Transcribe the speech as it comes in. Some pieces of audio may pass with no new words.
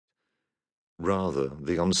rather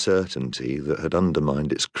the uncertainty that had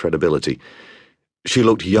undermined its credibility. She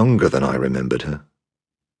looked younger than I remembered her.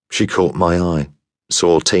 She caught my eye,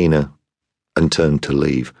 saw Tina, and turned to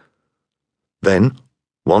leave. Then,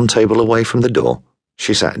 one table away from the door,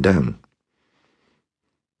 she sat down.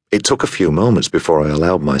 It took a few moments before I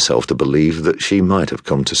allowed myself to believe that she might have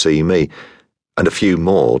come to see me, and a few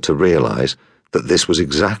more to realise that this was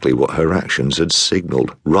exactly what her actions had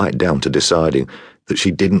signalled, right down to deciding that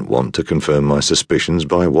she didn't want to confirm my suspicions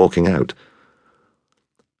by walking out.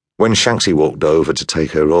 When Shanksy walked over to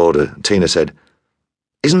take her order, Tina said,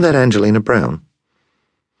 "Isn't that Angelina Brown?"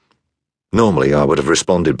 Normally I would have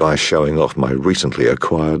responded by showing off my recently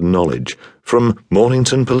acquired knowledge. "From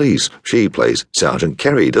Mornington Police. She plays Sergeant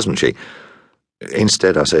Kerry, doesn't she?"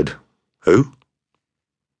 Instead I said, "Who?"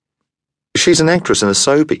 "She's an actress in a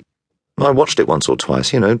soapy. I watched it once or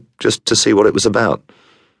twice, just to see what it was about.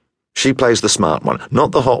 She plays the smart one,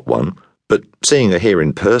 not the hot one, but seeing her here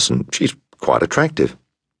in person, she's quite attractive.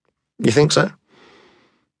 You think so?"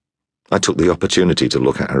 I took the opportunity to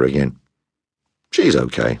look at her again. "She's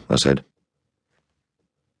okay," I said.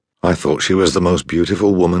 I thought she was the most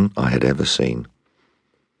beautiful woman I had ever seen.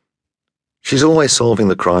 "She's always solving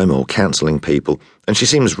the crime or cancelling people, and she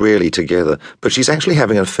seems really together, but she's actually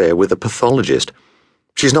having an affair with a pathologist.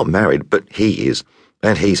 She's not married, but he is,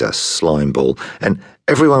 and he's a slimeball, and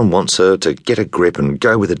everyone wants her to get a grip and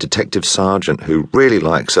go with a detective sergeant who really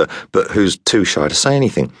likes her, but who's too shy to say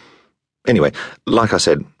anything. Anyway, like I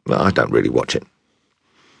said, I don't really watch it."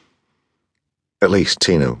 At least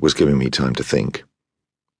Tina was giving me time to think.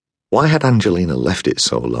 Why had Angelina left it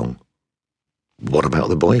so long? What about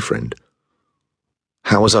the boyfriend?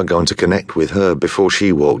 How was I going to connect with her before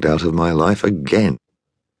she walked out of my life again?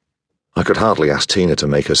 I could hardly ask Tina to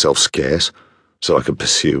make herself scarce so I could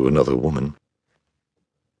pursue another woman.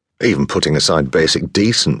 Even putting aside basic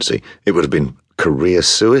decency, it would have been career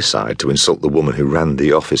suicide to insult the woman who ran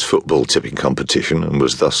the office football tipping competition and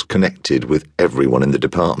was thus connected with everyone in the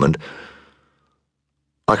department.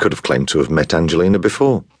 I could have claimed to have met Angelina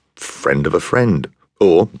before, friend of a friend,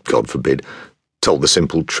 or, God forbid, told the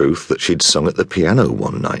simple truth that she'd sung at the piano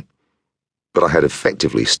one night. But I had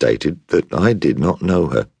effectively stated that I did not know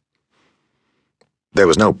her. There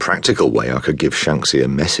was no practical way I could give Shanksy a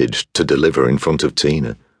message to deliver in front of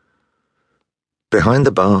Tina. Behind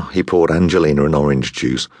the bar, he poured Angelina an orange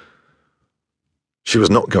juice. She was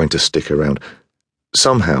not going to stick around.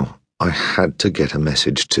 Somehow, I had to get a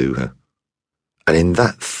message to her. And in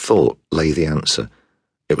that thought lay the answer.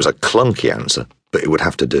 It was a clunky answer, but it would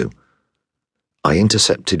have to do. I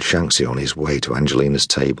intercepted Shanksy on his way to Angelina's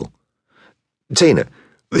table. "Tina,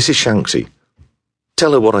 this is Shanksy.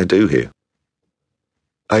 Tell her what I do here."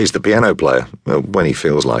 "He's the piano player, when he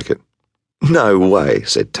feels like it." "No way,"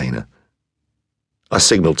 said Tina. I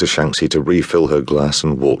signalled to Shanksy to refill her glass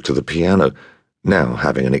and walk to the piano, now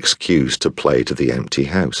having an excuse to play to the empty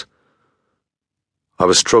house. I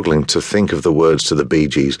was struggling to think of the words to the Bee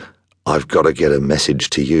Gees, "I've got to get a message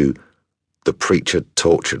to you. The preacher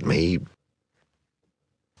tortured me."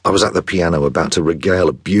 I was at the piano about to regale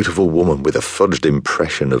a beautiful woman with a fudged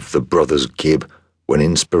impression of the Brothers Gibb when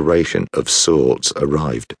inspiration of sorts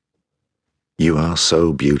arrived. "You are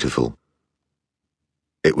so beautiful."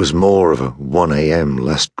 It was more of a 1 a.m.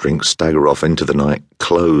 last drink stagger off into the night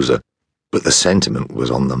closer, but the sentiment was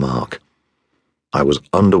on the mark. I was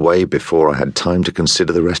underway before I had time to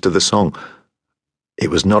consider the rest of the song.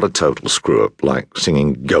 It was not a total screw-up like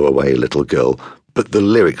singing "Go Away, Little Girl," but the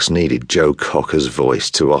lyrics needed Joe Cocker's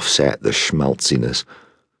voice to offset the schmaltziness.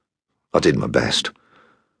 I did my best.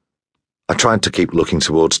 I tried to keep looking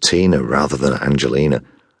towards Tina rather than Angelina,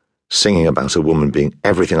 singing about a woman being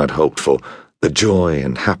everything I'd hoped for, the joy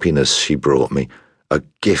and happiness she brought me, a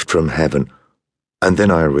gift from heaven. And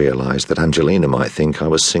then I realised that Angelina might think I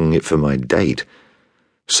was singing it for my date.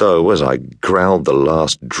 So as I growled the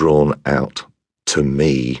last drawn out, "to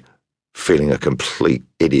me," feeling a complete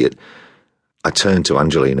idiot, I turned to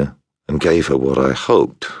Angelina and gave her what I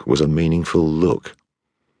hoped was a meaningful look.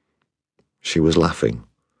 She was laughing.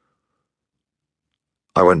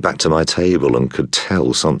 I went back to my table and could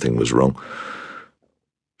tell something was wrong.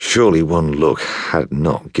 Surely one look had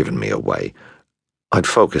not given me away. I'd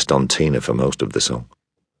focused on Tina for most of the song.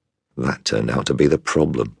 That turned out to be the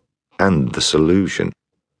problem, and the solution.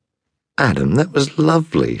 "Adam, that was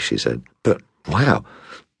lovely," she said, "but wow,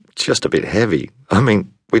 just a bit heavy. I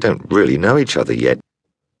mean, we don't really know each other yet.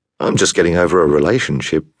 I'm just getting over a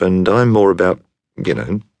relationship, and I'm more about,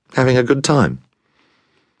 having a good time."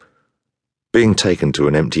 Being taken to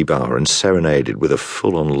an empty bar and serenaded with a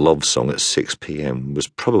full-on love song at 6 p.m. was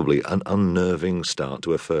probably an unnerving start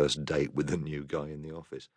to a first date with the new guy in the office.